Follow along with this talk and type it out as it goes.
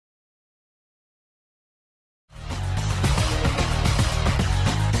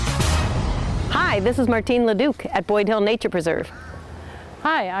Hi, this is Martine LeDuc at Boyd Hill Nature Preserve.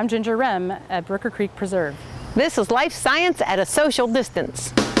 Hi, I'm Ginger Rem at Brooker Creek Preserve. This is Life Science at a Social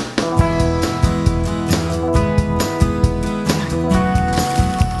Distance.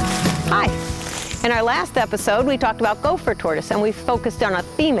 Hi. In our last episode, we talked about gopher tortoise and we focused on a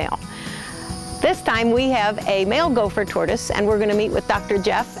female. This time we have a male gopher tortoise and we're going to meet with Dr.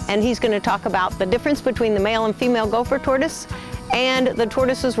 Jeff, and he's going to talk about the difference between the male and female gopher tortoise and the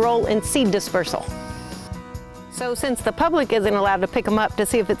tortoise's role in seed dispersal. So since the public isn't allowed to pick them up to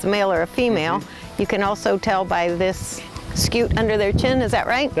see if it's a male or a female, you can also tell by this scute under their chin, is that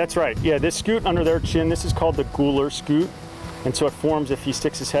right? That's right, yeah, this scute under their chin, this is called the gular scute. And so it forms if he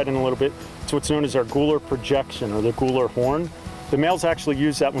sticks his head in a little bit. It's what's known as our gular projection or the gular horn. The males actually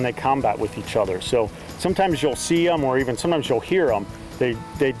use that when they combat with each other. So sometimes you'll see them, or even sometimes you'll hear them.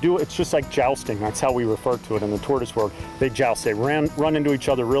 They do, it's just like jousting. That's how we refer to it in the tortoise world. They joust, they run into each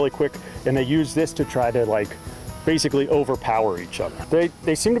other really quick, and they use this to try to basically overpower each other.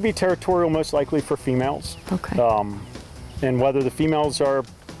 They seem to be territorial most likely for females. Okay. And whether the females are,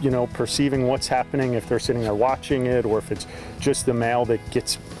 perceiving what's happening, if they're sitting there watching it, or if it's just the male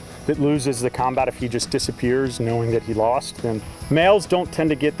that loses the combat, if he just disappears knowing that he lost, then males don't tend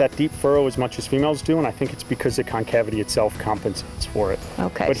to get that deep furrow as much as females do, and I think it's because the concavity itself compensates for it.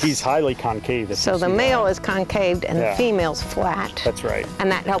 Okay. But he's highly concave. So the male is concaved and the female's flat. That's right.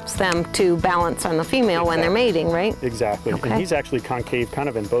 And that helps them to balance on the female when they're mating, right? Exactly. Okay. And he's actually concave kind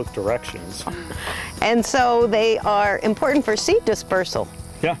of in both directions. And so they are important for seed dispersal.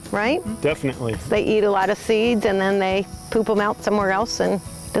 Yeah. Right? Definitely. They eat a lot of seeds and then they poop them out somewhere else and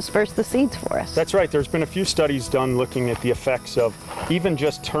disperse the seeds for us. That's right. There's been a few studies done looking at the effects of even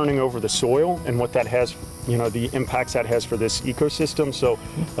just turning over the soil and what that has, the impacts that has for this ecosystem. So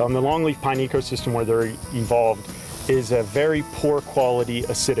the longleaf pine ecosystem where they're evolved is a very poor quality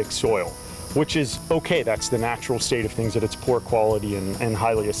acidic soil, which is okay. That's the natural state of things, that it's poor quality and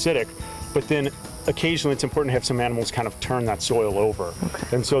highly acidic. But then occasionally it's important to have some animals kind of turn that soil over.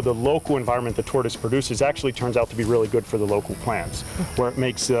 Okay. And so the local environment the tortoise produces actually turns out to be really good for the local plants, where it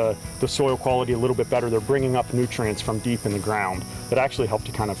makes the soil quality a little bit better. They're bringing up nutrients from deep in the ground that actually help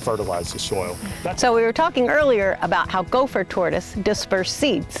to kind of fertilize the soil. So we were talking earlier about how gopher tortoise disperse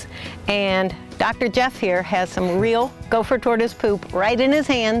seeds, and Dr. Jeff here has some real gopher tortoise poop right in his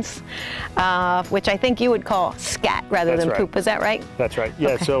hands, which I think you would call scat rather than poop. Is that right? That's right. Yeah.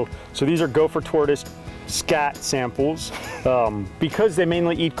 Okay. So these are gopher tortoise scat samples. Because they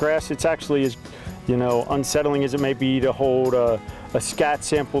mainly eat grass, it's actually as unsettling as it may be to hold a scat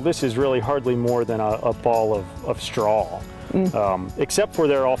sample. This is really hardly more than a ball of straw, except for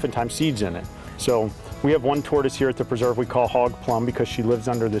there are oftentimes seeds in it. So we have one tortoise here at the preserve we call hog plum because she lives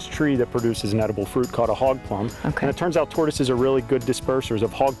under this tree that produces an edible fruit called a hog plum. Okay. And it turns out tortoises are really good dispersers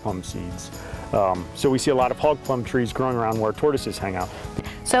of hog plum seeds. So we see a lot of hog plum trees growing around where tortoises hang out.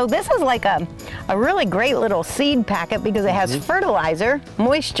 So this is like a really great little seed packet because it has fertilizer,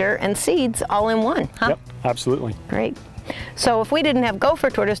 moisture, and seeds all in one, huh? Yep, absolutely. Great. So if we didn't have gopher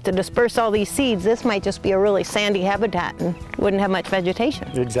tortoise to disperse all these seeds, this might just be a really sandy habitat and wouldn't have much vegetation.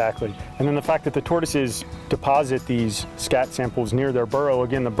 Exactly. And then the fact that the tortoises deposit these scat samples near their burrow,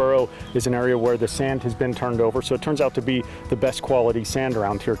 again, the burrow is an area where the sand has been turned over, so it turns out to be the best quality sand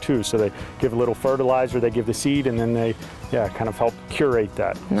around here too. So they give a little fertilizer, they give the seed, and then they kind of help curate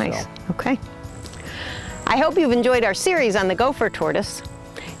that. Nice. So. Okay. I hope you've enjoyed our series on the gopher tortoise.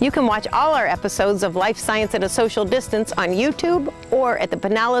 You can watch all our episodes of Life Science at a Social Distance on YouTube or at the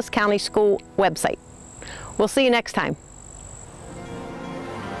Pinellas County School website. We'll see you next time.